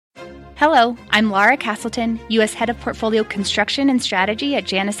Hello, I'm Laura Castleton, U.S. Head of Portfolio Construction and Strategy at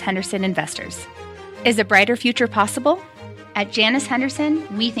Janus Henderson Investors. Is a brighter future possible? At Janus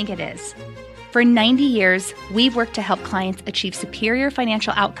Henderson, we think it is. For 90 years, we've worked to help clients achieve superior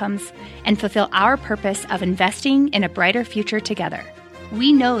financial outcomes and fulfill our purpose of investing in a brighter future together.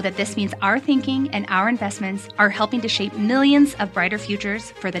 We know that this means our thinking and our investments are helping to shape millions of brighter futures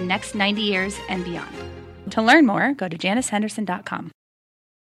for the next 90 years and beyond. To learn more, go to janushenderson.com.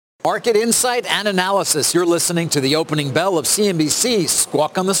 Market insight and analysis. You're listening to the opening bell of CNBC's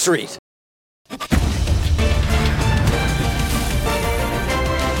Squawk on the Street.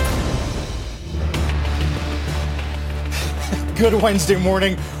 Good Wednesday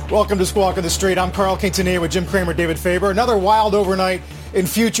morning. Welcome to Squawk on the Street. I'm Carl Quintanilla with Jim Cramer and David Faber. Another wild overnight in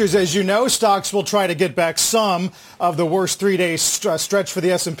futures. As you know, stocks will try to get back some of the worst three-day stretch for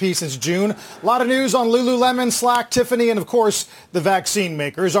the S&P since June. A lot of news on Lululemon, Slack, Tiffany, and, of course, the vaccine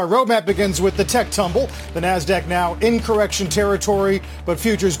makers. Our roadmap begins with the tech tumble. The Nasdaq now in correction territory, but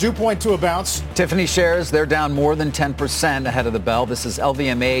futures do point to a bounce. Tiffany shares, they're down more than 10% ahead of the bell. This is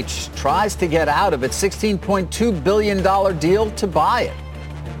LVMH tries to get out of its $16.2 billion deal to buy it.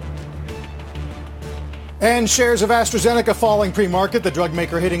 And shares of AstraZeneca falling pre-market, the drug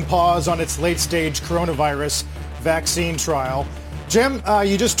maker hitting pause on its late-stage coronavirus vaccine trial. Jim,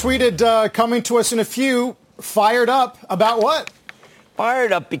 you just tweeted coming to us in a few. Fired up about what?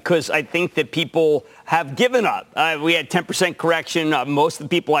 Fired up because I think that people have given up. We had 10% correction. Most of the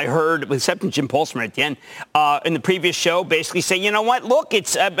people I heard, except Jim Polsman at the end, in the previous show, basically say, you know what, look,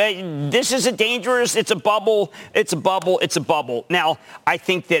 it's this is a dangerous, it's a bubble, it's a bubble, it's a bubble. Now, I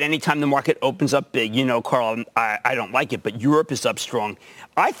think that anytime the market opens up big, you know, Carl, I don't like it, but Europe is up strong.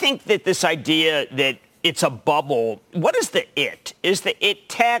 I think that this idea that it's a bubble, what is the it? Is the it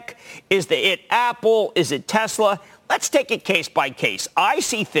tech? Is the it Apple? Is it Tesla? Let's take it case by case. I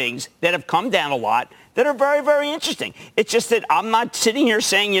see things that have come down a lot that are very, very interesting. It's just that I'm not sitting here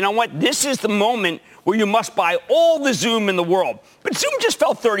saying, you know what, this is the moment where you must buy all the Zoom in the world. But Zoom just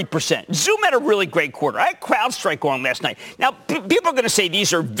fell 30%. Zoom had a really great quarter. I had CrowdStrike on last night. Now, people are going to say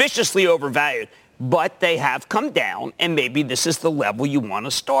these are viciously overvalued, but they have come down, and maybe this is the level you want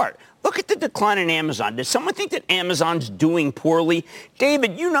to start. Look at the decline in Amazon. Does someone think that Amazon's doing poorly?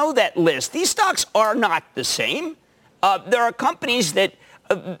 David, you know that list. These stocks are not the same. There are companies that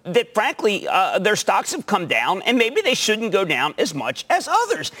frankly, their stocks have come down, and maybe they shouldn't go down as much as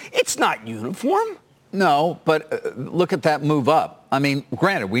others. It's not uniform. No, but look at that move up. I mean,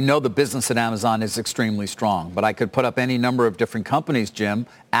 granted, we know the business at Amazon is extremely strong, but I could put up any number of different companies, Jim,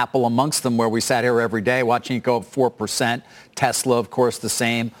 Apple amongst them, where we sat here every day watching it go up 4%. Tesla, of course, the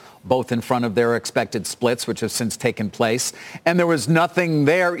same, both in front of their expected splits, which have since taken place. And there was nothing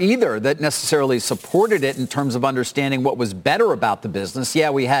there either that necessarily supported it in terms of understanding what was better about the business.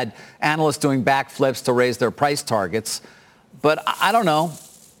 Yeah, we had analysts doing backflips to raise their price targets, but I don't know.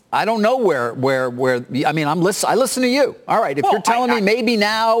 I don't know where I mean, I listen to you. All right. If you're telling me maybe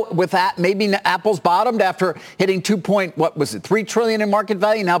now with that, maybe Apple's bottomed after hitting $3 trillion in market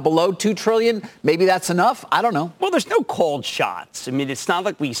value, now below $2 trillion, maybe that's enough. I don't know. Well, there's no cold shots. I mean, it's not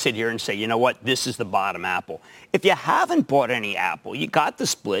like we sit here and say, you know what, this is the bottom Apple. If you haven't bought any Apple, you got the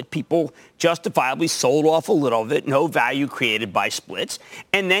split. People justifiably sold off a little of it. No value created by splits.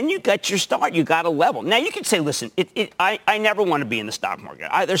 And then you got your start. You got a level. Now, you can say, listen, I never want to be in the stock market.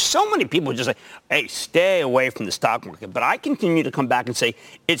 There's so many people who just say, hey, stay away from the stock market. But I continue to come back and say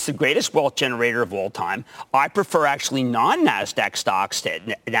it's the greatest wealth generator of all time. I prefer actually non-NASDAQ stocks to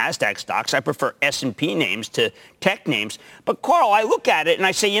NASDAQ stocks. I prefer S&P names to tech names. But, Carl, I look at it and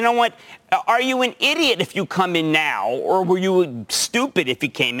I say, you know what? Are you an idiot if you come in now, or were you stupid if you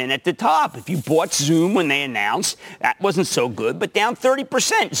came in at the top? If you bought Zoom when they announced, that wasn't so good, but down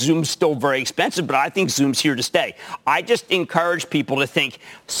 30%. Zoom's still very expensive, but I think Zoom's here to stay. I just encourage people to think,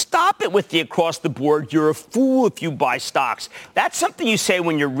 stop it with the across the board. You're a fool if you buy stocks. That's something you say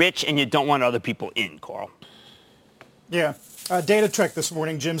when you're rich and you don't want other people in, Carl. Yeah. Data Trek this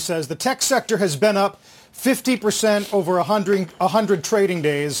morning, Jim says the tech sector has been up 50% over 100 trading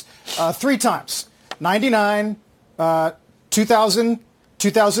days, three times, 99, 2000,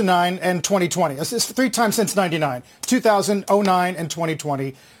 2009, and 2020. It's three times since 99, 2000, 09, and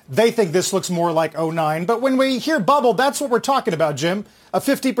 2020. They think this looks more like 09. But when we hear bubble, that's what we're talking about, Jim, a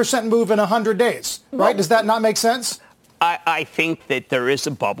 50% move in 100 days, right? Well, does that not make sense? I think that there is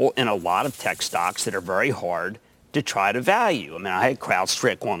a bubble in a lot of tech stocks that are very hard to try to value. I mean, I had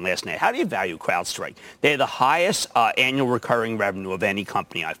CrowdStrike on last night. How do you value CrowdStrike? They have the highest annual recurring revenue of any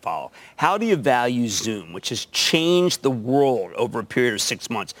company I follow. How do you value Zoom, which has changed the world over a period of 6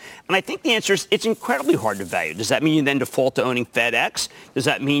 months? And I think the answer is it's incredibly hard to value. Does that mean you then default to owning FedEx? Does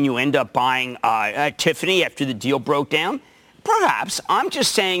that mean you end up buying Tiffany after the deal broke down? Perhaps. I'm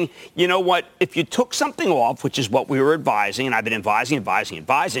just saying, you know what, if you took something off, which is what we were advising, and I've been advising,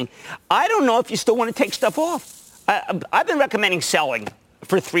 I don't know if you still want to take stuff off. I've been recommending selling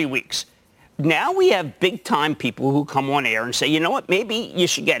for 3 weeks. Now we have big-time people who come on air and say, you know what, maybe you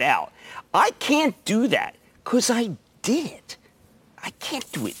should get out. I can't do that because I did. I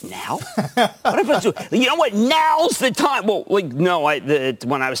can't do it now. What if I do? You know what? Now's the time. Well, no,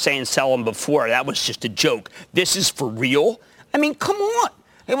 when I was saying sell them before, that was just a joke. This is for real. I mean, come on.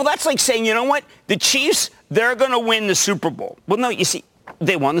 Hey, well, that's like saying, you know what? The Chiefs, they're going to win the Super Bowl. Well, no, you see,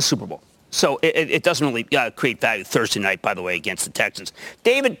 they won the Super Bowl. So it doesn't really create value Thursday night, by the way, against the Texans.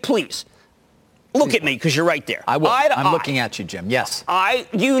 David, please, look at me because you're right there. I will. I'm looking at you, Jim. Yes. I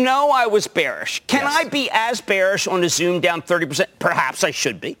was bearish. Can I be as bearish on the Zoom down 30%? Perhaps I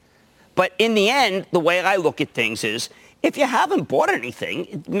should be. But in the end, the way I look at things is if you haven't bought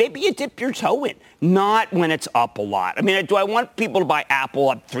anything, maybe you dip your toe in. Not when it's up a lot. I mean, do I want people to buy Apple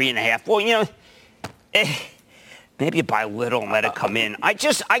up 3.5? Well, you know, maybe you buy a little and let it come in. I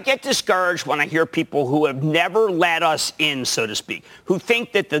get discouraged when I hear people who have never let us in, so to speak, who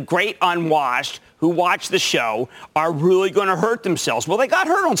think that the great unwashed who watch the show are really going to hurt themselves. Well, they got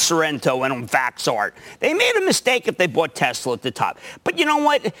hurt on Sorrento and on Vaxart. They made a mistake if they bought Tesla at the top. But you know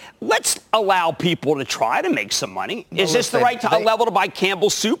what? Let's allow people to try to make some money. Is this the right level to buy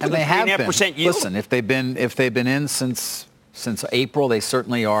Campbell's Soup with a 3.5% yield? Listen, if they've been in since April, they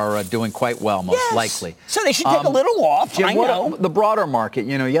certainly are doing quite well, most likely. So they should take a little off. Jim, I know. The broader market,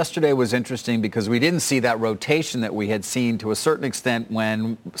 you know, yesterday was interesting because we didn't see that rotation that we had seen to a certain extent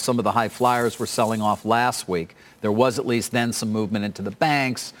when some of the high flyers were selling off last week. There was at least then some movement into the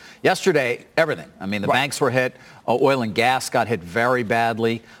banks. Yesterday, everything. I mean, the banks were hit. Oil and gas got hit very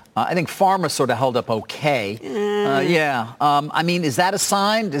badly. I think pharma sort of held up okay. I mean, is that a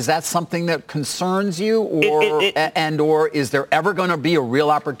sign? Is that something that concerns you? Or is there ever going to be a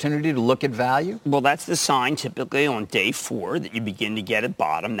real opportunity to look at value? Well, that's the sign typically on day 4 that you begin to get a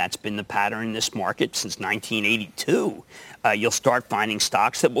bottom. That's been the pattern in this market since 1982. You'll start finding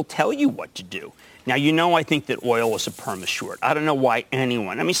stocks that will tell you what to do. Now, you know, I think that oil is a perma short. I don't know why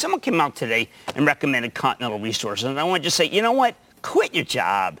anyone. I mean, someone came out today and recommended Continental Resources. And I want to just say, you know what? Quit your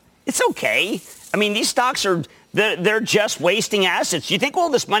job. It's okay. I mean, these stocks they're just wasting assets. You think all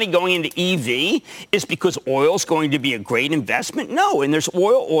this money going into EV is because oil's going to be a great investment? No, and there's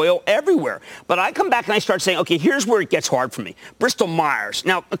oil everywhere. But I come back and I start saying, okay, here's where it gets hard for me. Bristol-Myers.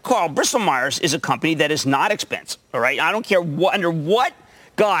 Now, Carl, Bristol-Myers is a company that is not expensive, all right? I don't care under what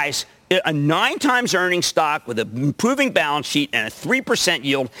guise, a 9 times earnings stock with an improving balance sheet and a 3%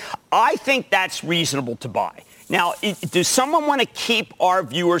 yield, I think that's reasonable to buy. Now, does someone want to keep our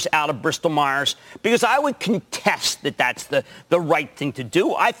viewers out of Bristol-Myers? Because I would contest that that's the right thing to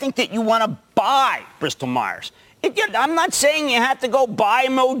do. I think that you want to buy Bristol-Myers. I'm not saying you have to go buy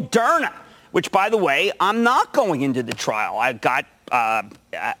Moderna, which, by the way, I'm not going into the trial. I got,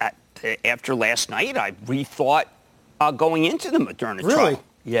 after last night, I rethought going into the Moderna trial. Really?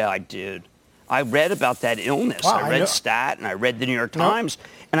 Yeah, I did. I read about that illness. Wow, I read Stat and I read the New York Times.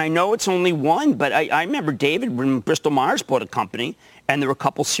 And I know it's only one, but I remember, David, when Bristol-Myers bought a company and there were a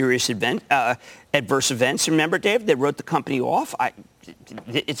couple serious adverse events. Remember, David, they wrote the company off?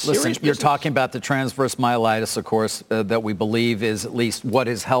 It's serious business. You're talking about the transverse myelitis, of course, that we believe is at least what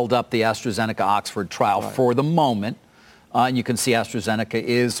has held up the AstraZeneca-Oxford trial for the moment. And you can see AstraZeneca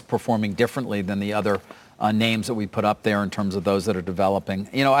is performing differently than the other names that we put up there in terms of those that are developing.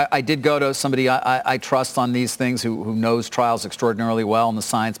 You know, I did go to somebody I trust on these things who knows trials extraordinarily well and the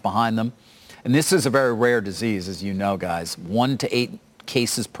science behind them. And this is a very rare disease, as you know, guys. 1 to 8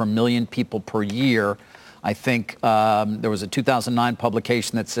 cases per million people per year. I think there was a 2009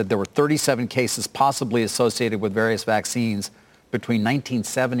 publication that said there were 37 cases possibly associated with various vaccines between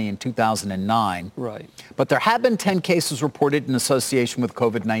 1970 and 2009. Right. But there have been 10 cases reported in association with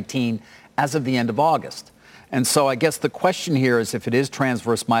COVID-19 as of the end of August. And so I guess the question here is if it is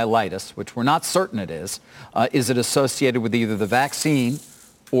transverse myelitis, which we're not certain it is it associated with either the vaccine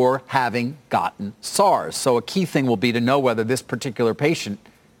or having gotten SARS? So a key thing will be to know whether this particular patient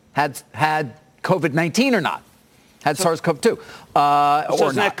had COVID-19 or not. had SARS-CoV-2. So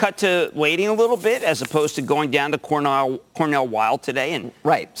doesn't that cut to waiting a little bit as opposed to going down to Cornell Wild today? And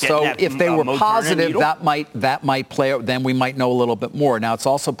right. So if they were positive, that might play out. Then we might know a little bit more. Now, it's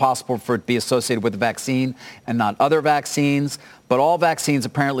also possible for it to be associated with the vaccine and not other vaccines. But all vaccines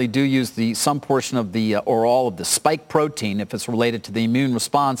apparently do use some portion of the or all of the spike protein. If it's related to the immune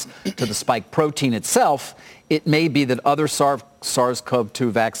response to the spike protein itself, it may be that other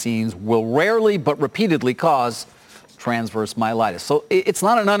SARS-CoV-2 vaccines will rarely but repeatedly cause transverse myelitis. So it's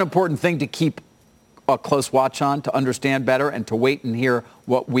not an unimportant thing to keep a close watch on, to understand better, and to wait and hear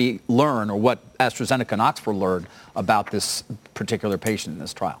what we learn or what AstraZeneca and Oxford learned about this particular patient in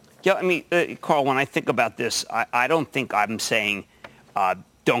this trial. Yeah, I mean, Carl, when I think about this, I don't think I'm saying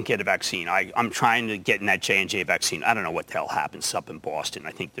don't get a vaccine. I'm trying to get in that J&J vaccine. I don't know what the hell happens up in Boston.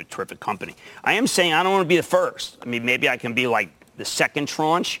 I think they're a terrific company. I am saying I don't want to be the first. I mean, maybe I can be like the second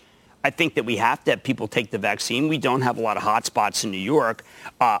tranche. I think that we have to have people take the vaccine. We don't have a lot of hot spots in New York.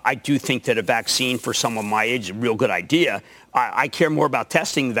 I do think that a vaccine for someone my age is a real good idea. I care more about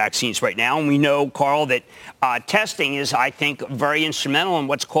testing the vaccines right now. And we know, Carl, that testing is, I think, very instrumental in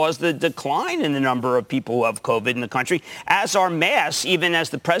what's caused the decline in the number of people who have COVID in the country, as are masks, even as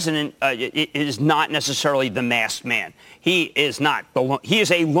the president is not necessarily the masked man. He is not. He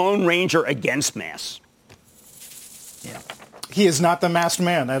is a lone ranger against masks. Yeah. He is not the masked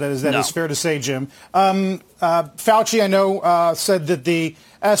man. That is fair to say, Jim. Fauci, I know, said that the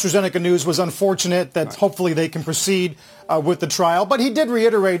AstraZeneca news was unfortunate, that hopefully they can proceed with the trial. But he did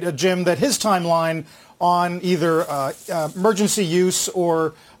reiterate, Jim, that his timeline on either emergency use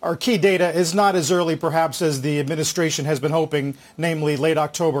or key data is not as early, perhaps, as the administration has been hoping, namely late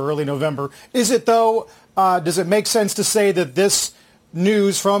October, early November. Is it, though, does it make sense to say that this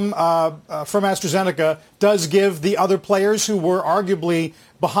news from AstraZeneca does give the other players who were arguably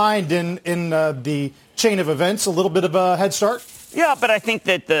behind in the chain of events a little bit of a head start? Yeah, but I think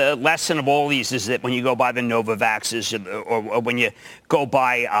that the lesson of all these is that when you go by the Novavaxes or when you go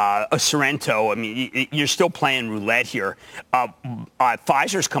by a Sorrento, I mean, you're still playing roulette here.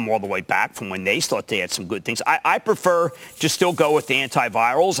 Pfizer's come all the way back from when they thought they had some good things. I prefer to still go with the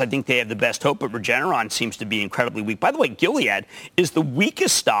antivirals. I think they have the best hope, but Regeneron seems to be incredibly weak. By the way, Gilead is the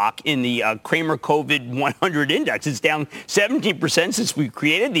weakest stock in the Cramer COVID 100 index. It's down 17% since we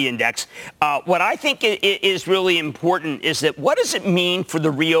created the index. What I think is really important is that what does it mean for the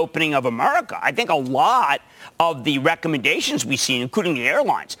reopening of America? I think a lot of the recommendations we've seen, including the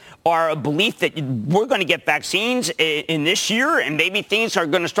airlines, are a belief that we're going to get vaccines in this year and maybe things are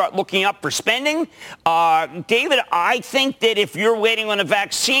going to start looking up for spending. David, I think that if you're waiting on a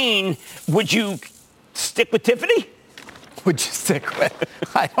vaccine, would you stick with Tiffany? Would you stick with?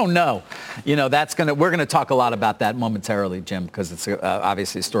 I don't know. You know, we're going to talk a lot about that momentarily, Jim, because it's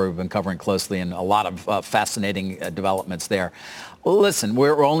obviously a story we've been covering closely and a lot of fascinating developments there. Listen,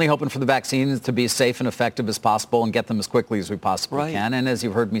 we're only hoping for the vaccines to be as safe and effective as possible and get them as quickly as we possibly can. And as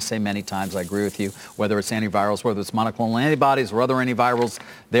you've heard me say many times, I agree with you, whether it's antivirals, whether it's monoclonal antibodies or other antivirals,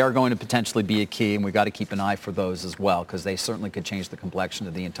 they are going to potentially be a key, and we've got to keep an eye for those as well, because they certainly could change the complexion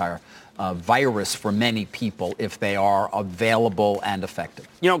of the entire virus for many people if they are available and effective.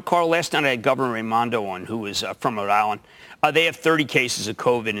 You know, Carl, last night I had Governor Raimondo on, who is from Rhode Island. They have 30 cases of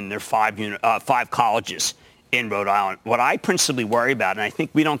COVID in their five colleges in Rhode Island. What I principally worry about, and I think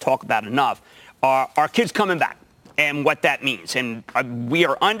we don't talk about enough, are our kids coming back and what that means. And we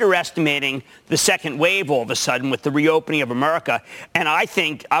are underestimating the second wave all of a sudden with the reopening of America. And I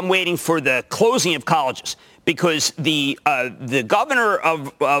think I'm waiting for the closing of colleges, because the governor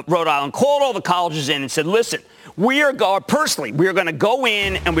of Rhode Island called all the colleges in and said, listen, we are going to go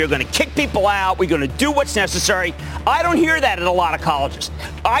in and we're going to kick people out. We're going to do what's necessary. I don't hear that at a lot of colleges.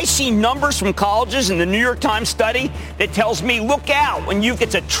 I see numbers from colleges in the New York Times study that tells me, look out, when you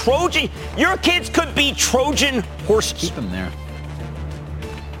get a Trojan, your kids could be Trojan horses. Keep them there.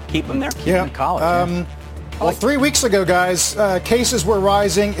 Keep them there? Yeah. Keep them in college. Well, 3 weeks ago, guys, cases were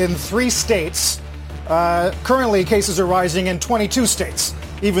rising in 3 states. Currently, cases are rising in 22 states,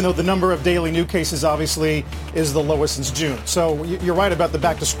 even though the number of daily new cases obviously is the lowest since June. So you're right about the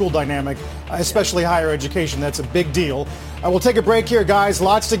back-to-school dynamic, especially higher education. That's a big deal. We'll take a break here, guys.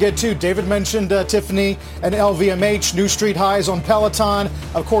 Lots to get to. David mentioned Tiffany and LVMH, new street highs on Peloton.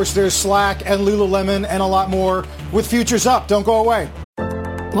 Of course, there's Slack and Lululemon and a lot more with futures up. Don't go away.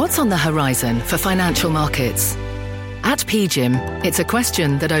 What's on the horizon for financial markets? At PGIM, it's a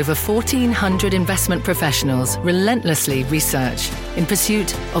question that over 1,400 investment professionals relentlessly research in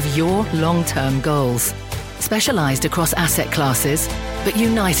pursuit of your long-term goals. Specialized across asset classes, but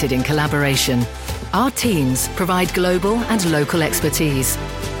united in collaboration, our teams provide global and local expertise.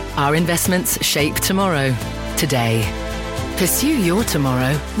 Our investments shape tomorrow. today. Pursue your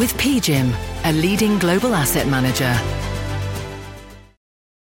tomorrow with PGIM, a leading global asset manager.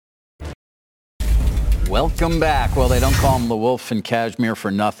 Welcome back. Well, they don't call him the wolf in cashmere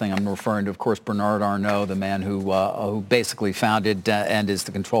for nothing. I'm referring to, of course, Bernard Arnault, the man who basically founded and is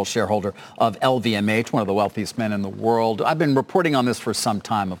the control shareholder of LVMH, one of the wealthiest men in the world. I've been reporting on this for some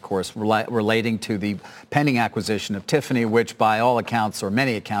time, of course, relating to the pending acquisition of Tiffany, which by all accounts, or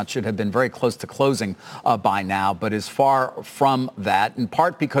many accounts, should have been very close to closing by now, but is far from that, in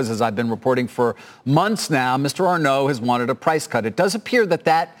part because, as I've been reporting for months now, Mr. Arnault has wanted a price cut. It does appear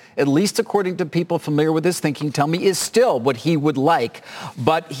that, at least according to people familiar with his thinking, tell me, is still what he would like.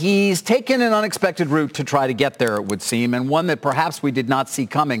 But he's taken an unexpected route to try to get there, it would seem, and one that perhaps we did not see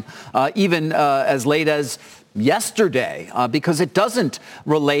coming, even as late as yesterday, because it doesn't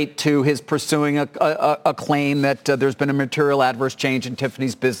relate to his pursuing a claim that there's been a material adverse change in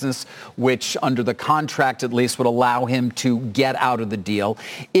Tiffany's business, which under the contract at least would allow him to get out of the deal.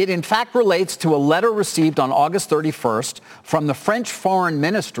 It in fact relates to a letter received on August 31st from the French Foreign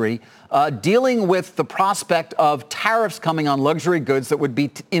Ministry dealing with the prospect of tariffs coming on luxury goods that would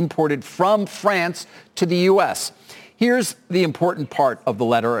be imported from France to the U.S. Here's the important part of the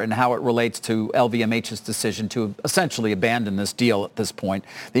letter and how it relates to LVMH's decision to essentially abandon this deal at this point.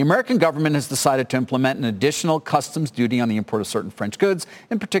 The American government has decided to implement an additional customs duty on the import of certain French goods,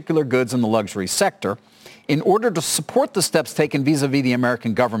 in particular goods in the luxury sector. In order to support the steps taken vis-a-vis the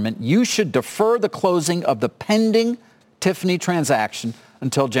American government, you should defer the closing of the pending Tiffany transaction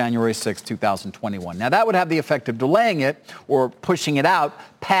until January 6, 2021. Now, that would have the effect of delaying it or pushing it out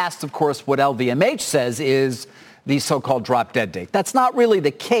past, of course, what LVMH says is the so-called drop-dead date. That's not really the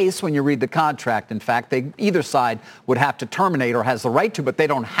case when you read the contract. In fact, either side would have to terminate or has the right to, but they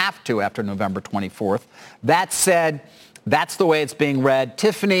don't have to after November 24th. That said, that's the way it's being read.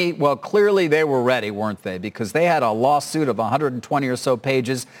 Tiffany, well, clearly they were ready, weren't they? Because they had a lawsuit of 120 or so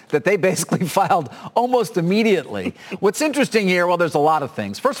pages that they basically filed almost immediately. What's interesting here, well, there's a lot of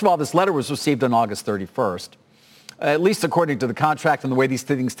things. First of all, this letter was received on August 31st. At least according to the contract and the way these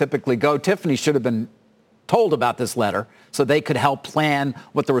things typically go, Tiffany should have been told about this letter so they could help plan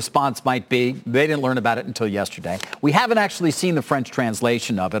what the response might be. They didn't learn about it until yesterday. We haven't actually seen the French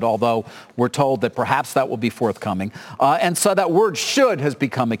translation of it, although we're told that perhaps that will be forthcoming. And so that word should has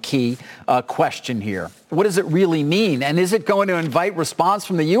become a key question here. What does it really mean? And is it going to invite response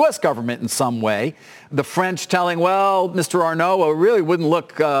from the U.S. government in some way? The French telling, well, Mr. Arnault, we really wouldn't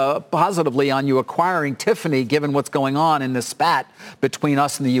look positively on you acquiring Tiffany given what's going on in this spat between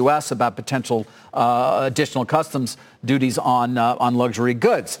us and the U.S. about potential additional customs duties on luxury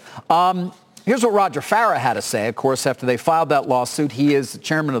goods. Here's what Roger Farah had to say, of course, after they filed that lawsuit. He is the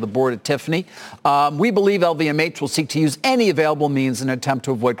chairman of the board at Tiffany. We believe LVMH will seek to use any available means in an attempt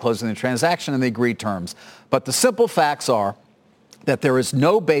to avoid closing the transaction in the agreed terms. But the simple facts are that there is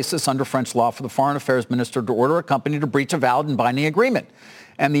no basis under French law for the foreign affairs minister to order a company to breach a valid and binding agreement.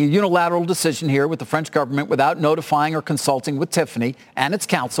 And the unilateral decision here with the French government without notifying or consulting with Tiffany and its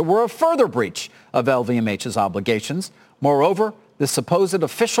counsel were a further breach of LVMH's obligations. Moreover, the supposed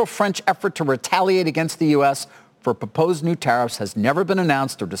official French effort to retaliate against the U.S. for proposed new tariffs has never been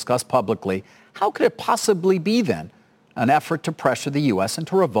announced or discussed publicly. How could it possibly be, then, an effort to pressure the U.S.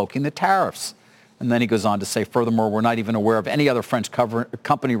 into revoking the tariffs? And then he goes on to say, furthermore, we're not even aware of any other French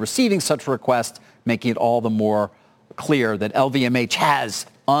company receiving such a request, making it all the more clear that LVMH has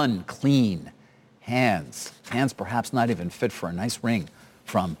unclean hands. Hands perhaps not even fit for a nice ring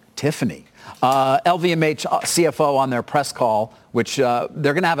from Tiffany. LVMH CFO on their press call, which they're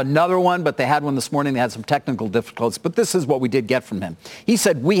going to have another one, but they had one this morning. They had some technical difficulties, but this is what we did get from him. He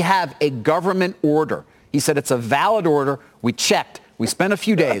said, we have a government order. He said, it's a valid order. We checked. We spent a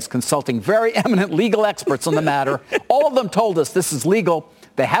few days consulting very eminent legal experts on the matter. All of them told us this is legal.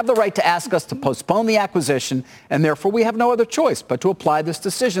 They have the right to ask us to postpone the acquisition, and therefore we have no other choice but to apply this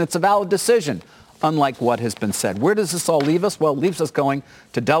decision. It's a valid decision, unlike what has been said. Where does this all leave us? Well, it leaves us going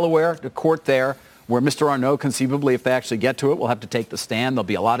to Delaware, to court there, where Mr. Arnault, conceivably, if they actually get to it, will have to take the stand. There'll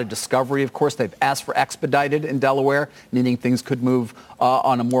be a lot of discovery. Of course, they've asked for expedited in Delaware, meaning things could move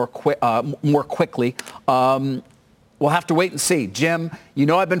on a more quickly. We'll have to wait and see. Jim, you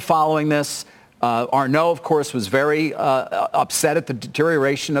know I've been following this. Arnault, of course, was very upset at the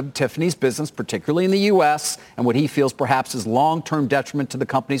deterioration of Tiffany's business, particularly in the U.S., and what he feels perhaps is long-term detriment to the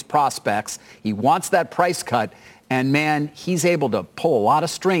company's prospects. He wants that price cut, and, man, he's able to pull a lot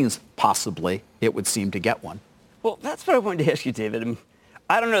of strings, possibly, it would seem, to get one. Well, that's what I wanted to ask you, David.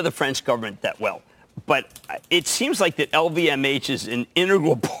 I don't know the French government that well, but it seems like that LVMH is an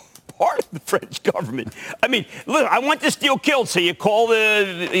integral part of the French government. I mean, look, I want this deal killed. So you call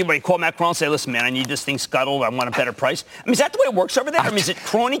Macron and say, listen, man, I need this thing scuttled. I want a better price. I mean, is that the way it works over there? I mean, is it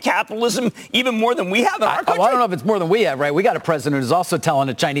crony capitalism even more than we have in our country? Well, I don't know if it's more than we have, right? We got a president who's also telling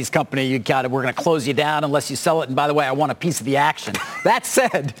a Chinese company, we're going to close you down unless you sell it. And by the way, I want a piece of the action. That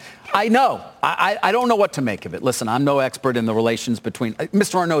said, I know. I don't know what to make of it. Listen, I'm no expert in the relations between...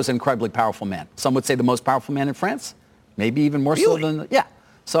 Mr. Arnault is an incredibly powerful man. Some would say the most powerful man in France. Maybe even more so than... Yeah.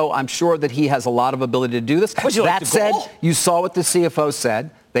 So I'm sure that he has a lot of ability to do this. That said, you saw what the CFO said.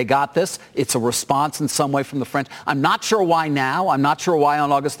 They got this. It's a response in some way from the French. I'm not sure why now. I'm not sure why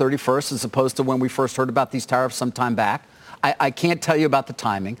on August 31st as opposed to when we first heard about these tariffs some time back. I can't tell you about the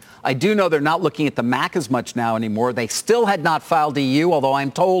timing. I do know they're not looking at the MAC as much now anymore. They still had not filed EU, although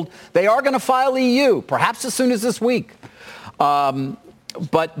I'm told they are going to file EU, perhaps as soon as this week. But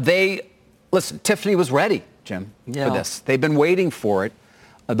listen, Tiffany was ready, Jim, for this. They've been waiting for it.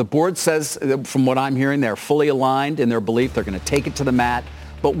 The board says, from what I'm hearing, they're fully aligned in their belief they're going to take it to the mat.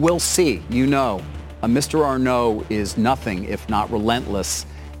 But we'll see. Mr. Arnault is nothing if not relentless.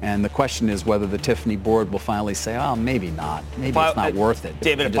 And the question is whether the Tiffany board will finally say, oh, maybe not. Maybe it's not worth it.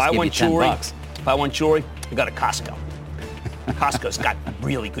 David, if I want jewelry, I got a Costco. Costco's got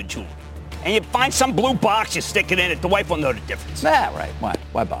really good jewelry. And you find some blue box, you stick it in it. The wife will know the difference. Yeah, right.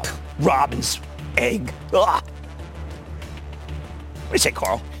 Why bother? Robin's egg. Ugh. What do you say,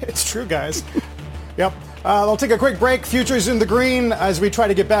 Carl? It's true, guys. Yep. I'll take a quick break. Futures in the green as we try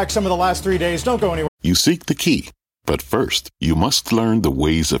to get back some of the last 3 days. Don't go anywhere. You seek the key. But first, you must learn the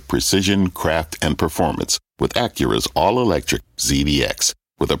ways of precision, craft, and performance with Acura's all-electric ZDX.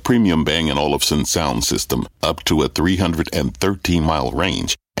 With a premium Bang & Olufsen sound system up to a 313-mile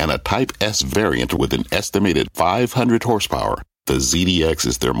range and a Type S variant with an estimated 500 horsepower, the ZDX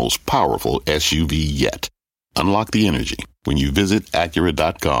is their most powerful SUV yet. Unlock the energy when you visit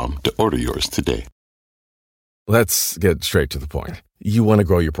Acura.com to order yours today. Let's get straight to the point. You want to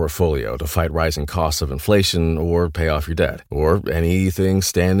grow your portfolio to fight rising costs of inflation or pay off your debt, or anything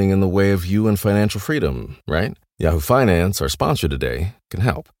standing in the way of you and financial freedom, right? Yahoo Finance, our sponsor today, can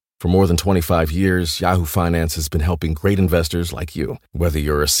help. For more than 25 years, Yahoo Finance has been helping great investors like you. Whether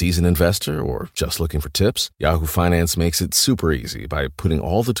you're a seasoned investor or just looking for tips, Yahoo Finance makes it super easy by putting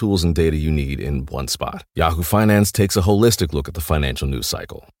all the tools and data you need in one spot. Yahoo Finance takes a holistic look at the financial news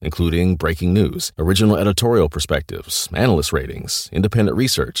cycle, including breaking news, original editorial perspectives, analyst ratings, independent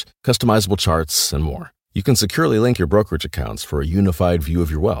research, customizable charts, and more. You can securely link your brokerage accounts for a unified view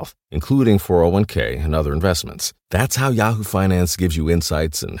of your wealth, including 401k and other investments. That's how Yahoo Finance gives you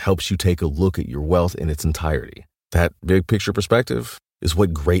insights and helps you take a look at your wealth in its entirety. That big picture perspective is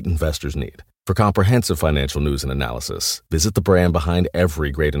what great investors need. For comprehensive financial news and analysis, visit the brand behind every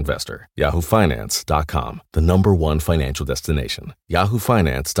great investor, yahoofinance.com, the #1 financial destination,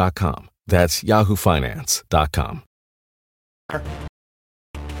 yahoofinance.com. That's yahoofinance.com.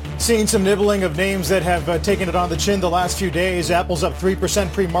 Seeing some nibbling of names that have taken it on the chin the last few days. Apple's up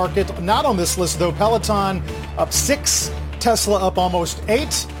 3% pre-market. Not on this list, though. Peloton up 6. Tesla up almost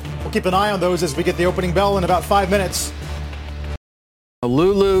 8. We'll keep an eye on those as we get the opening bell in about 5 minutes.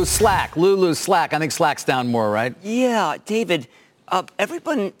 Lulu, Slack. I think Slack's down more, right? Yeah, David.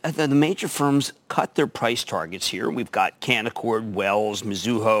 Everyone, the major firms cut their price targets here. We've got Canaccord, Wells,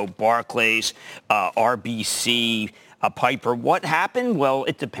 Mizuho, Barclays, RBC, Piper. What happened? Well,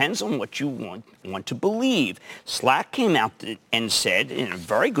 it depends on what you want to believe. Slack came out and said, in a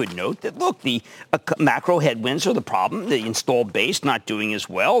very good note, that, look, the macro headwinds are the problem. The installed base not doing as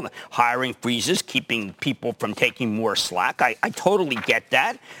well. The hiring freezes, keeping people from taking more Slack. I totally get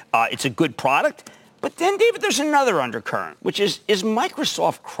that. It's a good product. But then, David, there's another undercurrent, which is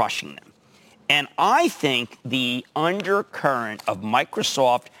Microsoft crushing them? And I think the undercurrent of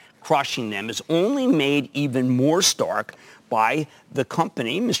Microsoft crushing them is only made even more stark by the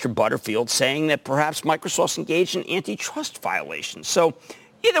company, Mr. Butterfield, saying that perhaps Microsoft's engaged in antitrust violations. So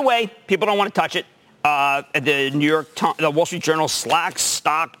either way, people don't want to touch it. The Wall Street Journal, Slack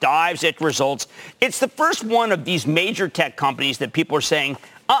stock dives at results. It's the first one of these major tech companies that people are saying,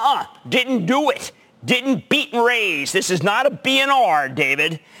 didn't do it. Didn't beat and raise. This is not a BNR,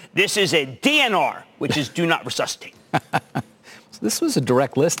 David. This is a DNR, which is do not resuscitate. This was a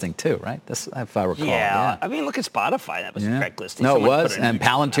direct listing, too, right? This, if I recall. Yeah. I mean, look at Spotify. That was a direct listing. No, it was. And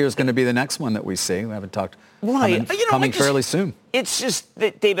Palantir is going to be the next one that we see. We haven't talked. Right. Coming fairly soon. It's just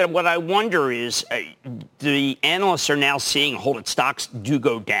that, David, what I wonder is the analysts are now seeing stocks do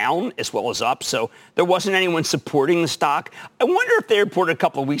go down as well as up. So there wasn't anyone supporting the stock. I wonder if they reported a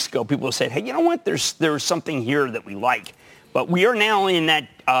couple of weeks ago, people said, hey, you know what? There's something here that we like. But we are now in that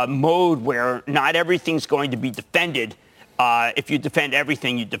mode where not everything's going to be defended. If you defend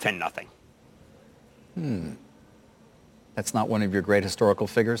everything, you defend nothing. That's not one of your great historical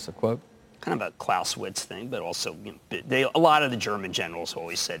figures, a quote? Kind of a Clausewitz thing, but also a lot of the German generals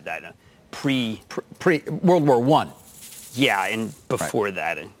always said that Pre-World War I. Yeah, and before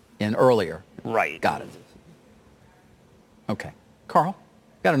that. And earlier. Right. Got it. Okay. Carl,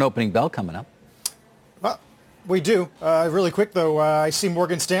 got an opening bell coming up. Well, we do. Really quick, though, I see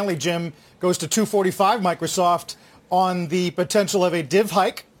Morgan Stanley, Jim, goes to 245 Microsoft on the potential of a div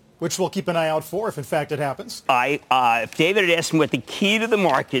hike, which we'll keep an eye out for if, in fact, it happens. If David had asked me what the key to the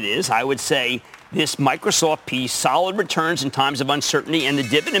market is, I would say this Microsoft piece, solid returns in times of uncertainty and the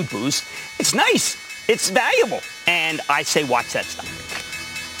dividend boost. It's nice. It's valuable. And I say watch that stock.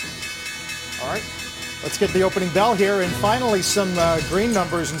 All right. Let's get the opening bell here. And finally, some green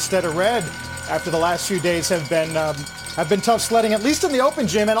numbers instead of red after the last few days have been tough sledding, at least in the open,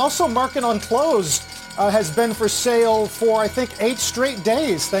 Jim. And also market on close has been for sale for, I think, 8 straight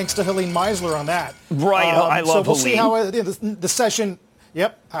days, thanks to Helene Meisler on that. Right. I love so we'll Helene. see how the session,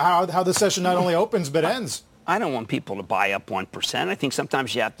 how the session not only opens but ends. I don't want people to buy up 1%. I think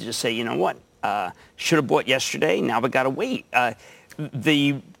sometimes you have to just say, you know what, should have bought yesterday. Now we got to wait.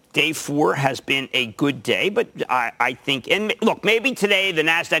 The Day 4 has been a good day, but I think, and look, maybe today the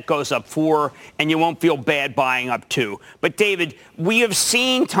Nasdaq goes up 4 and you won't feel bad buying up 2. But David, we have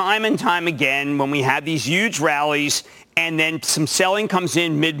seen time and time again when we have these huge rallies and then some selling comes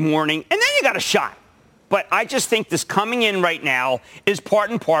in mid-morning and then you got a shot. But I just think this coming in right now is part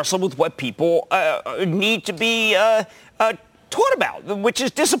and parcel with what people need to be taught about, which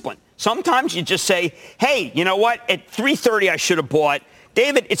is discipline. Sometimes you just say, hey, you know what, at 3:30 I should have bought.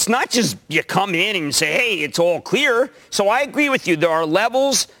 David, it's not just you come in and say, hey, it's all clear. So I agree with you. There are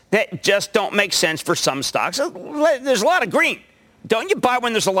levels that just don't make sense for some stocks. There's a lot of green. Don't you buy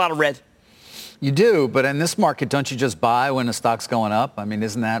when there's a lot of red? You do, but in this market, don't you just buy when the stock's going up? I mean,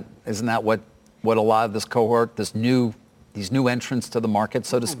 isn't that what a lot of this cohort, these new entrants to the market,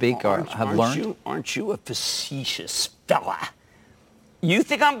 so to speak, have learned? Aren't you a facetious fella? You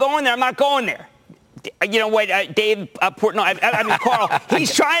think I'm going there? I'm not going there. You know what, Dave Portnoy, I mean, Carl,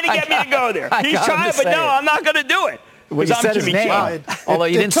 he's trying to get me to go there. He's trying, but no, I'm not going to do it. Well, you said his name, although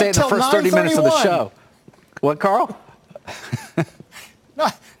you didn't say it in the first 30 minutes of the show. What, Carl?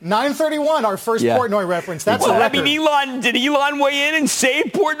 9:31, our first Portnoy reference. That's a record. I mean, did Elon weigh in and save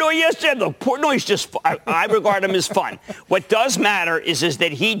Portnoy yesterday? Look, Portnoy's just, I regard him as fun. What does matter is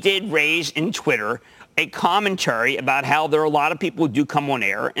that he did raise in Twitter a commentary about how there are a lot of people who do come on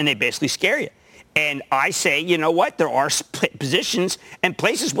air and they basically scare you. And I say, you know what? There are positions and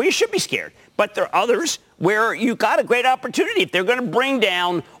places where you should be scared. But there are others where you got a great opportunity. If they're going to bring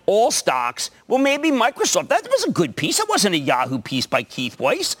down all stocks, well, maybe Microsoft. That was a good piece. It wasn't a Yahoo piece by Keith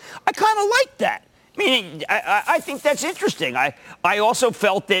Weiss. I kind of liked that. I mean, I think that's interesting. I also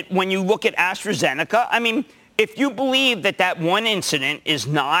felt that when you look at AstraZeneca, I mean, if you believe that one incident is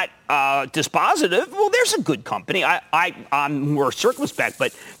not dispositive, well, there's a good company. I'm more circumspect,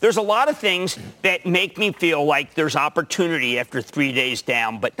 but there's a lot of things that make me feel like there's opportunity after 3 days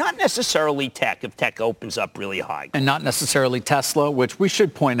down, but not necessarily tech if tech opens up really high. And not necessarily Tesla, which we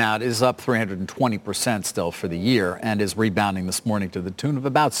should point out is up 320% still for the year and is rebounding this morning to the tune of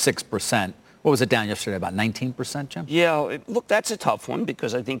about 6%. What was it down yesterday, about 19%, Jim? Yeah, look, that's a tough one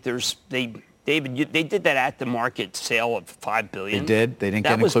because I think David, they did that at-the-market sale of $5 billion. They did. They didn't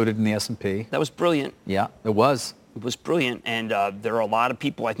get included in the S&P. That was brilliant. Yeah, it was. It was brilliant. And there are a lot of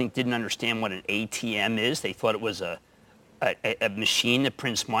people, I think, didn't understand what an ATM is. They thought it was a machine that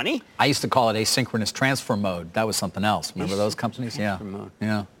prints money. I used to call it asynchronous transfer mode. That was something else. Remember those companies? Yeah. Mode.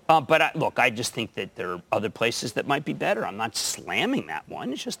 Yeah. But look, I just think that there are other places that might be better. I'm not slamming that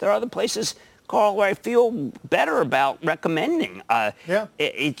one. It's just there are other places, Carl, where I feel better about recommending.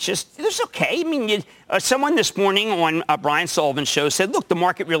 It's just, it's okay. I mean, someone this morning on Brian Sullivan's show said, look, the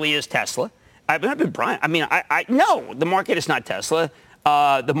market really is Tesla. No, the market is not Tesla.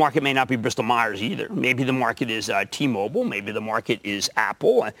 The market may not be Bristol Myers either. Maybe the market is T-Mobile. Maybe the market is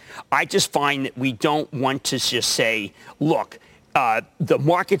Apple. I just find that we don't want to just say, look, the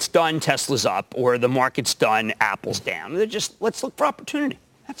market's done, Tesla's up, or the market's done, Apple's down. They're just, let's look for opportunity.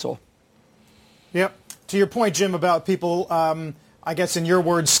 That's all. Yep. To your point, Jim, about people, I guess in your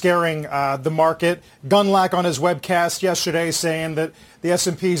words, scaring the market. Gunlack on his webcast yesterday saying that the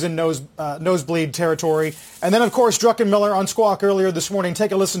S&P's in nosebleed territory. And then, of course, Druckenmiller on Squawk earlier this morning.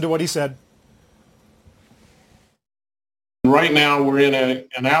 Take a listen to what he said. Right now, we're in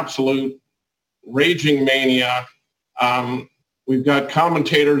an absolute raging mania. We've got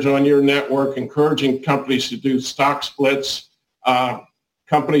commentators on your network encouraging companies to do stock splits.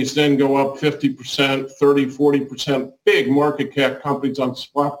 Companies then go up 50%, 30, 40%, big market cap companies on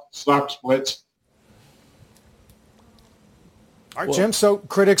stock splits. All right, Jim, so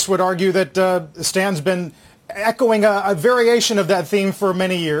critics would argue that Stan's been echoing a variation of that theme for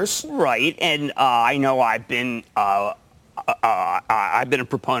many years. Right, and I know I've been a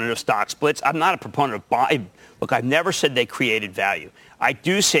proponent of stock splits. I'm not a proponent of buy. Look, I've never said they created value. I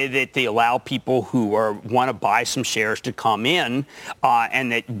do say that they allow people who want to buy some shares to come in,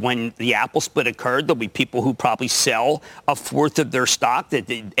 and that when the Apple split occurred, there'll be people who probably sell a fourth of their stock,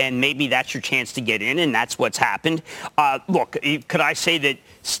 and maybe that's your chance to get in, and that's what's happened. Look, could I say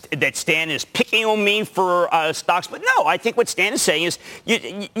that Stan is picking on me for stock split? No, I think what Stan is saying is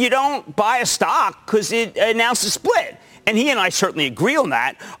you don't buy a stock because it announced a split. And he and I certainly agree on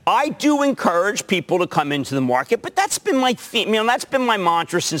that. I do encourage people to come into the market, but that's been my theme. That's been my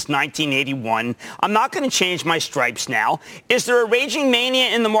mantra since 1981. I'm not going to change my stripes now. Is there a raging mania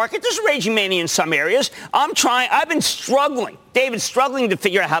in the market? There's a raging mania in some areas. I've been struggling to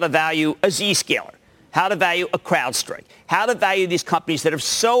figure out how to value a Zscaler, how to value a CrowdStrike, how to value these companies that have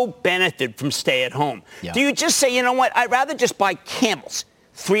so benefited from stay at home. Yeah. Do you just say, you know what, I'd rather just buy Camels?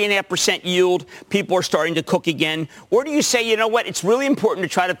 3.5% yield, people are starting to cook again? Or do you say, you know what, it's really important to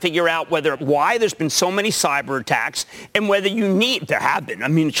try to figure out why there's been so many cyber attacks and whether there have been,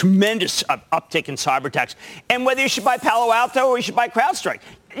 a tremendous uptick in cyber attacks, and whether you should buy Palo Alto or you should buy CrowdStrike?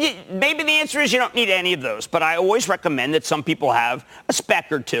 Maybe the answer is you don't need any of those, but I always recommend that some people have a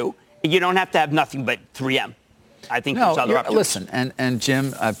spec or two. You don't have to have nothing but 3M. I think there's other opportunities. Listen, and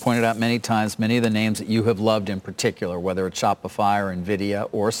Jim, I've pointed out many times, many of the names that you have loved in particular, whether it's Shopify or NVIDIA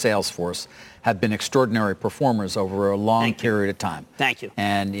or Salesforce, have been extraordinary performers over a long period of time. Thank you.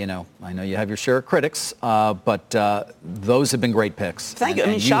 And, I know you have your share of critics, but those have been great picks. Thank you.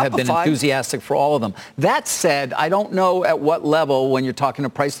 And you have been enthusiastic for all of them. That said, I don't know at what level, when you're talking to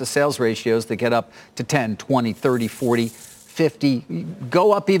price-to-sales ratios that get up to 10, 20, 30, 40, 50,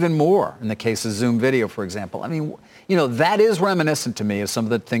 go up even more in the case of Zoom Video, for example. That is reminiscent to me of some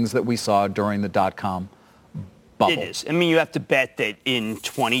of the things that we saw during the dot-com bubble. It is. You have to bet that in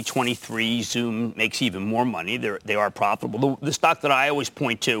 2023, Zoom makes even more money. They are profitable. The stock that I always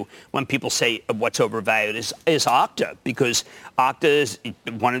point to when people say what's overvalued is Okta, because Okta is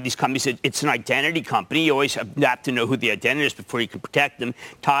one of these companies. It's an identity company. You always have to know who the identity is before you can protect them.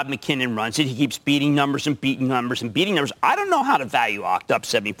 Todd McKinnon runs it. He keeps beating numbers and beating numbers and beating numbers. I don't know how to value Okta up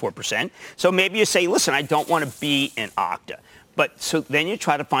 74%. So maybe you say, listen, I don't want to be in Okta. But so then you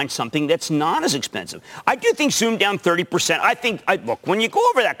try to find something that's not as expensive. I do think Zoom down 30%. Look, when you go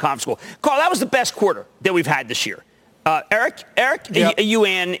over that conference call, Carl, that was the best quarter that we've had this year. Eric yep.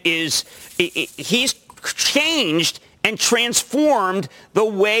 Yuan he's changed and transformed the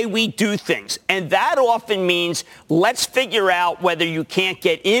way we do things. And that often means let's figure out whether you can't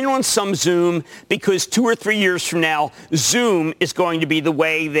get in on some Zoom, because 2 or 3 years from now, Zoom is going to be the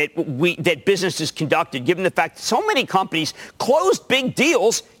way that business is conducted, given the fact that so many companies closed big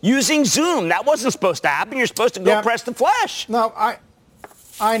deals using Zoom. That wasn't supposed to happen. You're supposed to go press the flash. No,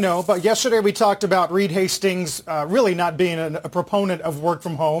 I know, but yesterday we talked about Reed Hastings really not being a proponent of work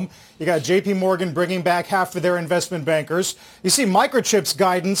from home. You got J.P. Morgan bringing back half of their investment bankers. You see Microchip's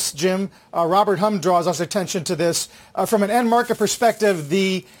guidance, Jim. Robert Hum draws us attention to this. From an end market perspective,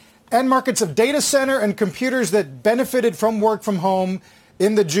 the end markets of data center and computers that benefited from work from home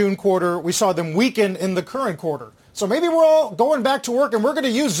in the June quarter, we saw them weaken in the current quarter. So maybe we're all going back to work and we're going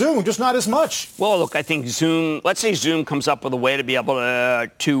to use Zoom, just not as much. Well, look, I think let's say Zoom comes up with a way to be able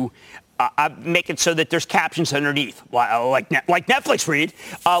to make it so that there's captions underneath, like Netflix, Reed.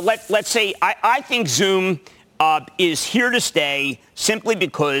 Let's say I think Zoom is here to stay simply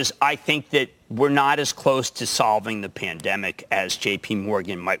because I think that we're not as close to solving the pandemic as J.P.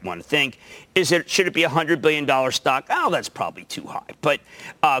 Morgan might want to think. Should it be a $100 billion stock? Oh, that's probably too high. But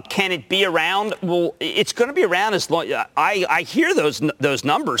can it be around? Well, it's going to be around as long. I hear those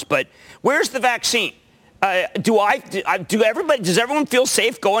numbers, but where's the vaccine? Does everyone feel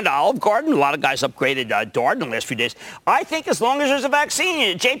safe going to Olive Garden? A lot of guys upgraded Darden the last few days. I think as long as there's a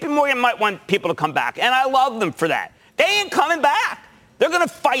vaccine, J.P. Morgan might want people to come back, and I love them for that. They ain't coming back. They're going to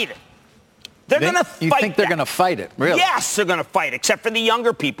fight it. You think they're going to fight it, really? Yes, they're going to fight, except for the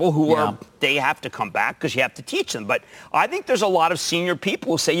younger people who they have to come back because you have to teach them. But I think there's a lot of senior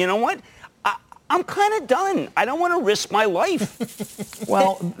people who say, you know what? I'm kind of done. I don't want to risk my life.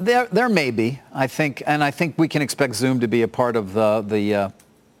 Well, there may be, I think, and I think we can expect Zoom to be a part of the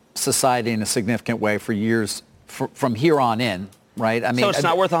society in a significant way for years from here on in. Right? So it's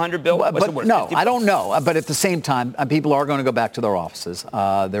not worth $100 billion? But no, I don't know. But at the same time, people are going to go back to their offices.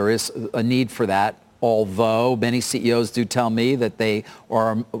 There is a need for that. although many CEOs do tell me that they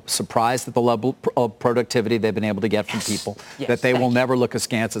are surprised at the level of productivity they've been able to get from people, that they will never look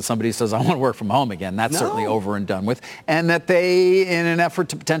askance at somebody who says, I want to work from home again. That's certainly over and done with. And that they, in an effort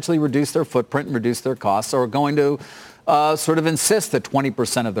to potentially reduce their footprint and reduce their costs, are going to sort of insist that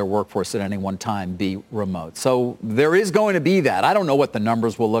 20% of their workforce at any one time be remote. So there is going to be that. I don't know what the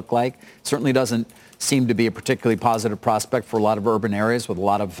numbers will look like. It certainly doesn't seem to be a particularly positive prospect for a lot of urban areas with a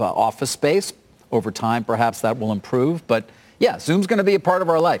lot of office space. Over time, perhaps that will improve. But yeah, Zoom's going to be a part of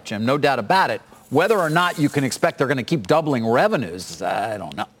our life, Jim. No doubt about it. Whether or not you can expect they're going to keep doubling revenues, I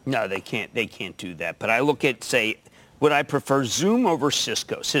don't know. No, they can't. They can't do that. But I look at, say, would I prefer Zoom over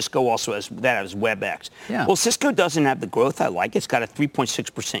Cisco? Cisco also has WebEx. Yeah. Well, Cisco doesn't have the growth I like. It's got a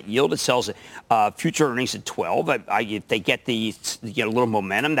 3.6% yield. It sells future earnings at 12. If they get a little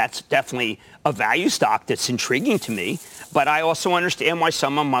momentum, that's definitely a value stock that's intriguing to me. But I also understand why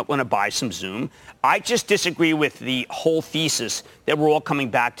someone might want to buy some Zoom. I just disagree with the whole thesis that we're all coming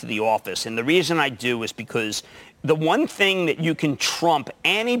back to the office. And the reason I do is because the one thing that you can trump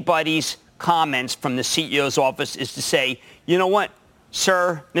anybody's comments from the CEO's office is to say, you know what,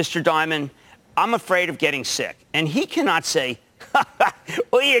 sir, Mr. Diamond, I'm afraid of getting sick. And he cannot say,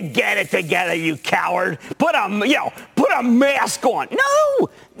 well, you get it together, you coward. Put a mask on. No,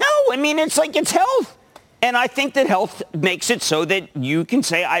 I mean, it's like it's health. And I think that health makes it so that you can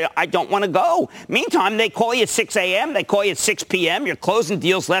say, I don't want to go. Meantime, they call you at 6 a.m. They call you at 6 p.m. You're closing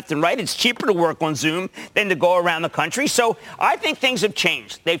deals left and right. It's cheaper to work on Zoom than to go around the country. So I think things have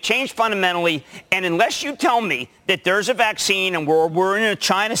changed. They've changed fundamentally. And unless you tell me that there's a vaccine and we're in a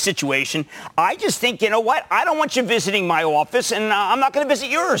China situation, I just think, you know what? I don't want you visiting my office, and I'm not going to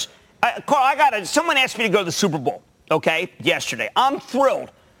visit yours. Carl, someone asked me to go to the Super Bowl, okay, yesterday. I'm thrilled,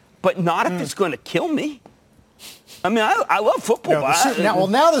 but not if it's going to kill me. I mean, I love football.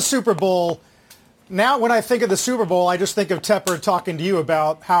 Now the Super Bowl. Now, when I think of the Super Bowl, I just think of Tepper talking to you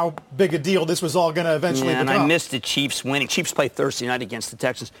about how big a deal this was all going to eventually become. And I missed the Chiefs winning. Chiefs play Thursday night against the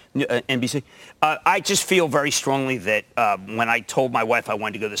Texans, NBC. I just feel very strongly that when I told my wife I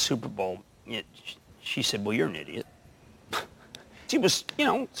wanted to go to the Super Bowl, she said, well, you're an idiot. She was,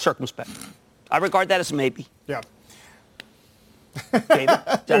 circumspect. I regard that as a maybe. Yeah.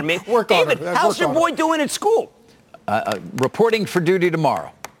 David, how's your boy doing at school? Reporting for duty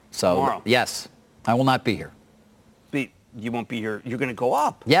tomorrow. So, yes, I will not be here. You won't be here. You're going to go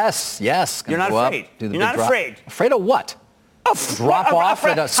up. Yes. You're not afraid. You're not afraid. Afraid of what? Drop off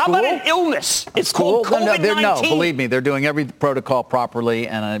at a school? How about an illness? It's called COVID-19. No, believe me, they're doing every protocol properly,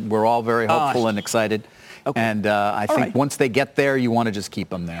 and we're all very hopeful and excited. Okay. And I think once they get there, you want to just keep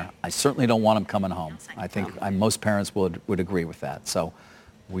them there. I certainly don't want them coming home. I think most parents would agree with that. So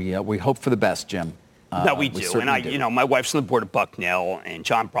we hope for the best, Jim. No, we do. And my wife's on the board of Bucknell, and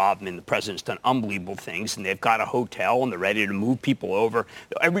John Brodman, the president's done unbelievable things, and they've got a hotel, and they're ready to move people over.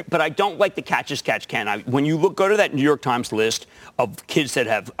 But I don't like the catch as catch can. When you go to that New York Times list of kids that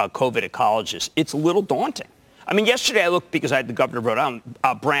have COVID at colleges, it's a little daunting. I mean, yesterday I looked because I had the governor of Rhode Island,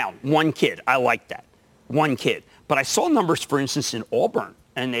 Brown, one kid. I like that. One kid. But I saw numbers, for instance, in Auburn,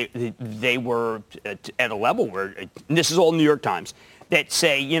 and they were at a level where, and this is all New York Times, that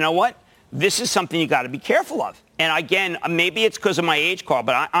say, you know what? This is something you got to be careful of. And again, maybe it's because of my age, Carl,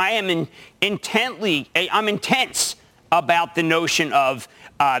 but I am I'm intense about the notion of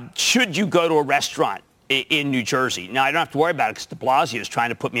should you go to a restaurant in New Jersey. Now, I don't have to worry about it because de Blasio is trying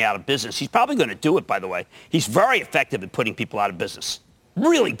to put me out of business. He's probably going to do it, by the way. He's very effective at putting people out of business.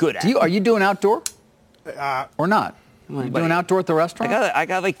 Really good at it. Are you doing outdoor or not? You doing outdoor at the restaurant? I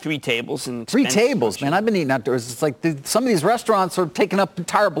got like 3 tables. And 3 tables, man. I've been eating outdoors. It's like some of these restaurants are taking up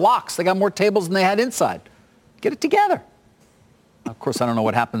entire blocks. They got more tables than they had inside. Get it together. Of course, I don't know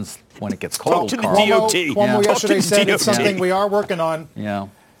what happens when it gets cold. Talk to the DOT. Cuomo yesterday said it's something we are working on. Yeah.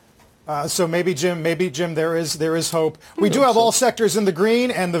 So maybe, Jim, there is hope. We do have all sectors in the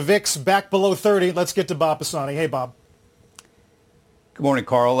green and the VIX back below 30. Let's get to Bob Pisani. Hey, Bob. Good morning,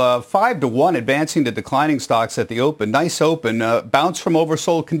 Carl. 5-1 advancing to declining stocks at the open. Nice open. Bounce from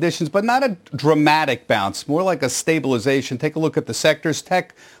oversold conditions, but not a dramatic bounce. More like a stabilization. Take a look at the sectors.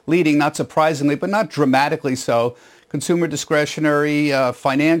 Tech leading, not surprisingly, but not dramatically so. Consumer discretionary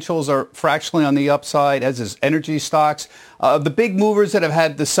financials are fractionally on the upside, as is energy stocks. The big movers that have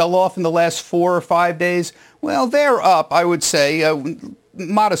had the sell-off in the last 4 or 5 days, well, they're up, I would say.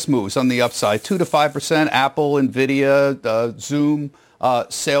 Modest moves on the upside, 2 to 5%. Apple, Nvidia, Zoom,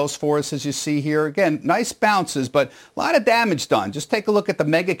 Salesforce, as you see here. Again, nice bounces, but a lot of damage done. Just take a look at the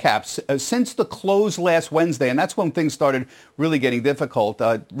mega caps since the close last Wednesday, and that's when things started really getting difficult.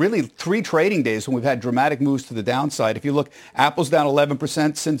 Really 3 trading days when we've had dramatic moves to the downside. If you look, Apple's down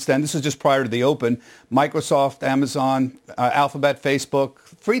 11% since then. This is just prior to the open. Microsoft, Amazon, Alphabet, Facebook,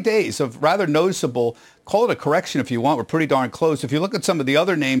 3 days of rather noticeable, call it a correction if you want. We're pretty darn close. If you look at some of the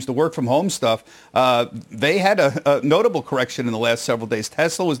other names, the work from home stuff, they had a notable correction in the last several days.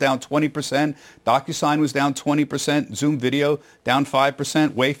 Tesla was down 20%. DocuSign was down 20%. Zoom Video down 5%.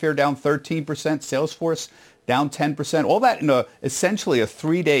 Wayfair down 13%. Salesforce down 10%. All that in essentially a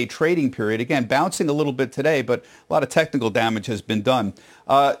 3-day trading period. Again, bouncing a little bit today, but a lot of technical damage has been done.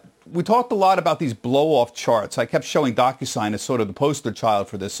 We talked a lot about these blow-off charts. I kept showing DocuSign as sort of the poster child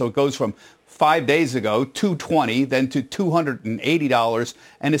for this. So it goes from 5 days ago, $220, then to $280,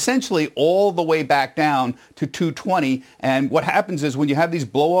 and essentially all the way back down to $220. And what happens is when you have these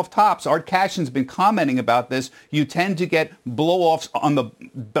blow-off tops, Art Cashin's been commenting about this, you tend to get blow-offs on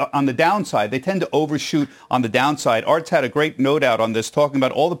the downside. They tend to overshoot on the downside. Art's had a great note out on this, talking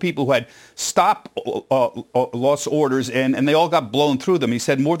about all the people who had stop loss orders, and they all got blown through them. He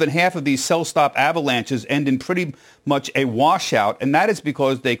said more than half of these sell-stop avalanches end in pretty much a washout, and that is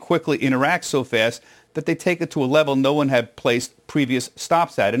because they quickly interact so fast that they take it to a level no one had placed previous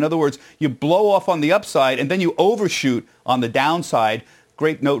stops at. In other words, you blow off on the upside and then you overshoot on the downside.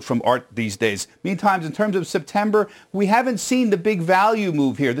 Great note from Art these days. Meantime, in terms of September, we haven't seen the big value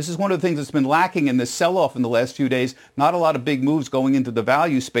move here. This is one of the things that's been lacking in this sell-off in the last few days. Not a lot of big moves going into the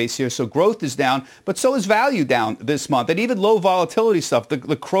value space here. So growth is down, but so is value down this month. And even low volatility stuff, the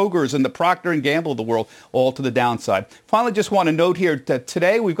Krogers and the Procter & Gamble of the world, all to the downside. Finally, just want to note here that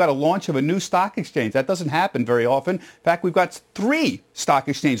today we've got a launch of a new stock exchange. That doesn't happen very often. In fact, we've got 3 stock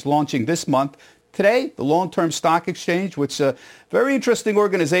exchanges launching this month. Today, the Long-Term Stock Exchange, which is a very interesting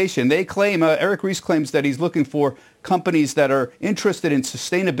organization. They claim, Eric Ries claims that he's looking for companies that are interested in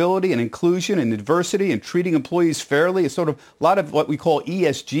sustainability and inclusion and diversity and treating employees fairly. It's sort of a lot of what we call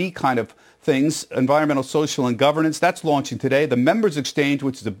ESG kind of things, environmental, social, and governance. That's launching today. The Members Exchange,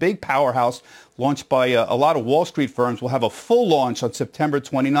 which is a big powerhouse launched by a lot of Wall Street firms, will have a full launch on September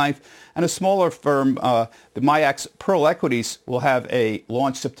 29th. And a smaller firm, the MIAX Pearl Equities, will have a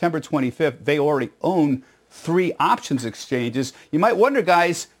launch September 25th. They already own 3 options exchanges. You might wonder,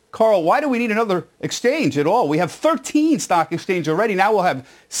 guys, Carl, why do we need another exchange at all? We have 13 stock exchanges already. Now we'll have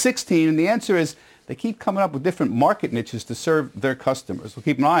 16. And the answer is they keep coming up with different market niches to serve their customers. We'll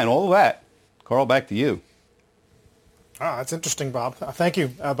keep an eye on all of that. Carl, back to you. That's interesting, Bob. Thank you,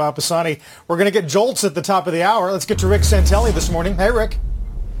 Bob Pisani. We're going to get jolts at the top of the hour. Let's get to Rick Santelli this morning. Hey, Rick.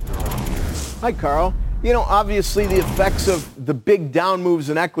 Hi, Carl. You know, obviously the effects of the big down moves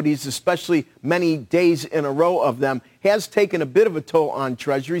in equities, especially many days in a row of them, has taken a bit of a toll on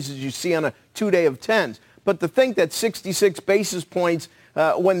treasuries, as you see on a 2-day of 10s. But to think that 66 basis points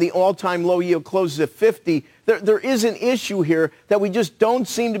when the all-time low yield closes at 50, there is an issue here that we just don't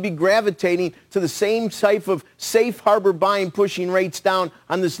seem to be gravitating to the same type of safe harbor buying, pushing rates down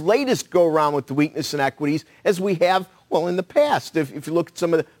on this latest go-around with the weakness in equities as we have, well, in the past. If you look at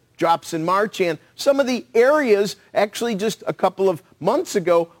some of the drops in March and some of the areas actually just a couple of months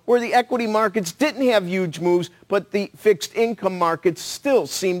ago where the equity markets didn't have huge moves, but the fixed income markets still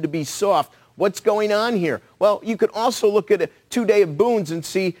seem to be soft. What's going on here? Well, you could also look at a 2-day of Boons and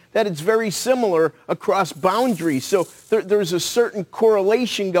see that it's very similar across boundaries. So there's a certain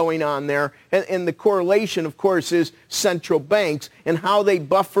correlation going on there. And the correlation, of course, is central banks and how they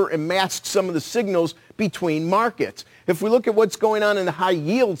buffer and mask some of the signals between markets. If we look at what's going on in the high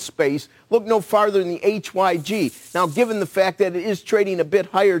yield space, look no farther than the HYG. Now, given the fact that it is trading a bit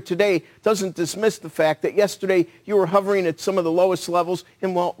higher today, doesn't dismiss the fact that yesterday you were hovering at some of the lowest levels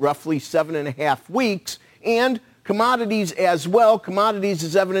in, well, roughly 7.5 weeks. And commodities as well. Commodities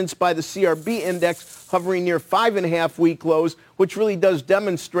is evidenced by the CRB index hovering near 5.5-week lows, which really does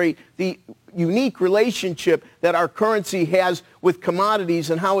demonstrate the unique relationship that our currency has with commodities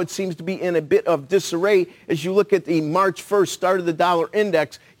and how it seems to be in a bit of disarray as you look at the March 1st start of the dollar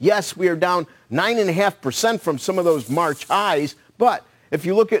index. Yes, we are down 9.5% from some of those March highs, but if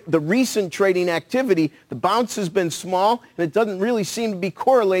you look at the recent trading activity, the bounce has been small, and it doesn't really seem to be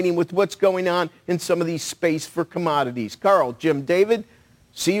correlating with what's going on in some of these space for commodities. Carl, Jim, David,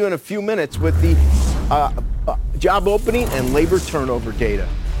 see you in a few minutes with the job opening and labor turnover data.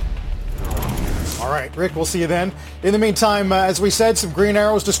 All right, Rick, we'll see you then. In the meantime, as we said, some green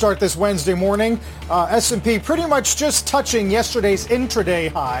arrows to start this Wednesday morning. S&P pretty much just touching yesterday's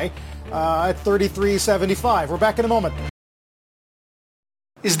intraday high at 33.75. We're back in a moment.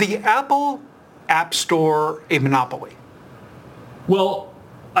 Is the Apple App Store a monopoly? Well,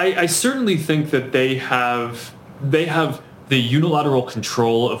 I certainly think that they have the unilateral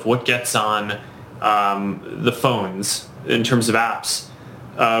control of what gets on the phones in terms of apps.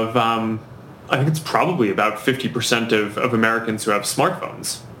 I think it's probably about 50% of Americans who have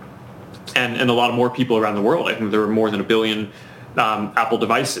smartphones, and a lot more people around the world. I think there are more than 1 billion Apple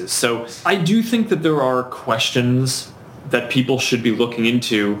devices. So I do think that there are questions that people should be looking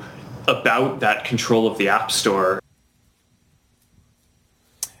into about that control of the App Store.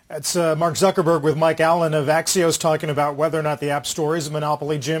 That's Mark Zuckerberg with Mike Allen of Axios talking about whether or not the App Store is a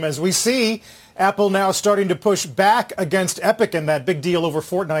monopoly, Jim. As we see, Apple now starting to push back against Epic and that big deal over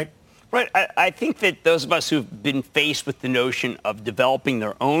Fortnite. Right. I think that those of us who've been faced with the notion of developing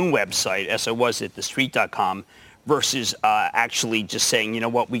their own website, as I was at thestreet.com, versus actually just saying, you know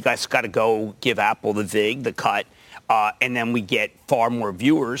what, we guys got to go give Apple the VIG, the cut, and then we get far more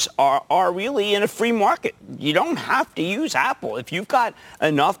viewers, are really in a free market. You don't have to use Apple. If you've got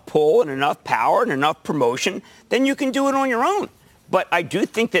enough pull and enough power and enough promotion, then you can do it on your own. But I do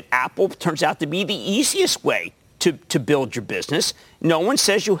think that Apple turns out to be the easiest way to build your business. No one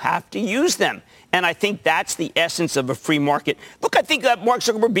says you have to use them. And I think that's the essence of a free market. Look, I think Mark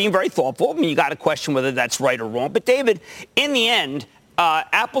Zuckerberg being very thoughtful. I mean, you got to question whether that's right or wrong. But, David, in the end,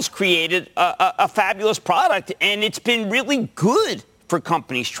 Apple's created a fabulous product, and it's been really good for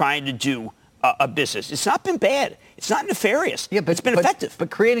companies trying to do a business. It's not been bad. It's not nefarious. Yeah, but it's been effective.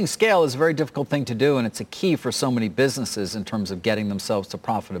 But creating scale is a very difficult thing to do, and it's a key for so many businesses in terms of getting themselves to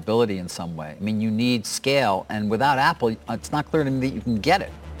profitability in some way. I mean, you need scale, and without Apple, it's not clear to me that you can get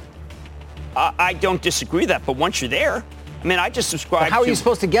it. I don't disagree with that, but once you're there, I mean, I just subscribe to... How are you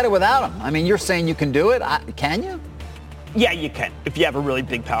supposed to get it without them? I mean, you're saying you can do it. Can you? Yeah, you can, if you have a really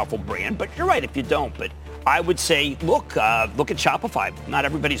big, powerful brand. But you're right if you don't. But I would say, look at Shopify. Not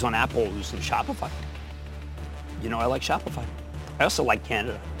everybody's on Apple who's in Shopify. You know, I like Shopify. I also like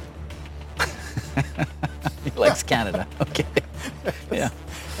Canada. He likes Canada. Okay. Yeah.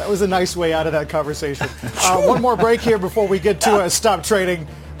 That was a nice way out of that conversation. One more break here before we get to Stop Trading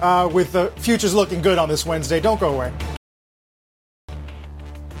with the futures looking good on this Wednesday. Don't go away.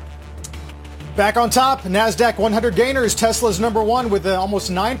 Back on top, Nasdaq 100 gainers. Tesla's number one with an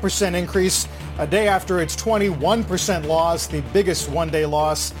almost 9% increase a day after its 21% loss, the biggest one-day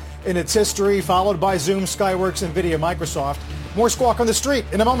loss in its history, followed by Zoom, Skyworks, NVIDIA, Microsoft. More Squawk on the Street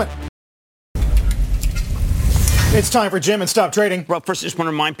in a moment. It's time for Jim and Stop Trading. Well, first, I just want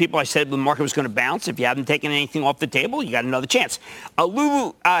to remind people I said the market was going to bounce. If you haven't taken anything off the table, you got another chance.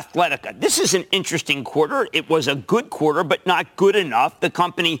 Lulu Athletica. This is an interesting quarter. It was a good quarter, but not good enough. The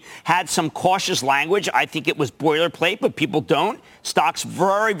company had some cautious language. I think it was boilerplate, but people don't. Stock's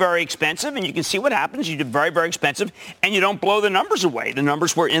very, very expensive, and you can see what happens. You do very, very expensive, and you don't blow the numbers away. The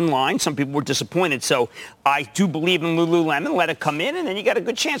numbers were in line. Some people were disappointed. So I do believe in Lululemon. Let it come in, and then you got a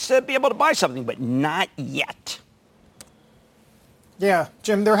good chance to be able to buy something, but not yet. Yeah,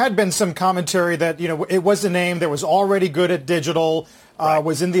 Jim, there had been some commentary that, you know, it was a name that was already good at digital,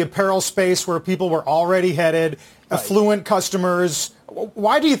 was in the apparel space where people were already headed, affluent customers.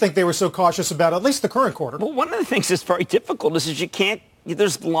 Why do you think they were so cautious about at least the current quarter? Well, one of the things that's very difficult is you can't,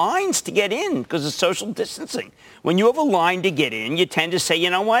 there's lines to get in because of social distancing. When you have a line to get in, you tend to say, you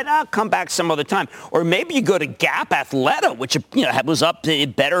know what, I'll come back some other time. Or maybe you go to Gap Athleta, which, you know, was up to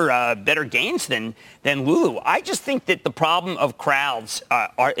better gains than Lulu. I just think that the problem of crowds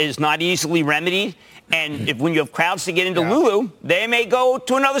is not easily remedied. And when you have crowds to get into Lulu, they may go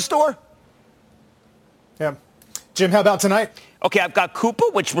to another store. Yeah. Jim, how about tonight? Okay, I've got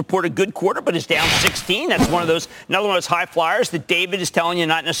Coupa, which reported a good quarter, but is down 16. That's another one of those high flyers that David is telling you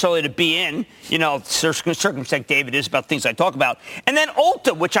not necessarily to be in. You know, circumspect David is about things I talk about. And then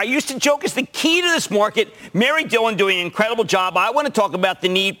Ulta, which I used to joke is the key to this market. Mary Dillon doing an incredible job. I want to talk about the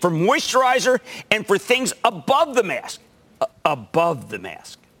need for moisturizer and for things above the mask. Above the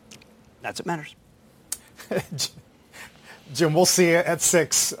mask. That's what matters. Jim, we'll see you at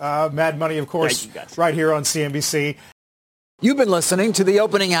 6. Mad Money, of course, right here on CNBC. You've been listening to the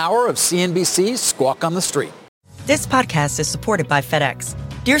opening hour of CNBC's Squawk on the Street. This podcast is supported by FedEx.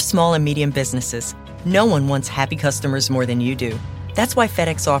 Dear small and medium businesses, no one wants happy customers more than you do. That's why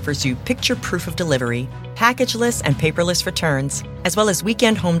FedEx offers you picture proof of delivery, packageless and paperless returns, as well as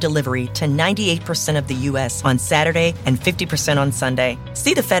weekend home delivery to 98% of the U.S. on Saturday and 50% on Sunday.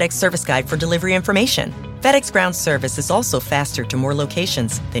 See the FedEx service guide for delivery information. FedEx Ground service is also faster to more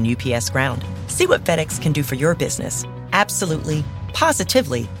locations than UPS Ground. See what FedEx can do for your business. Absolutely,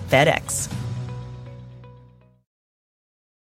 positively FedEx.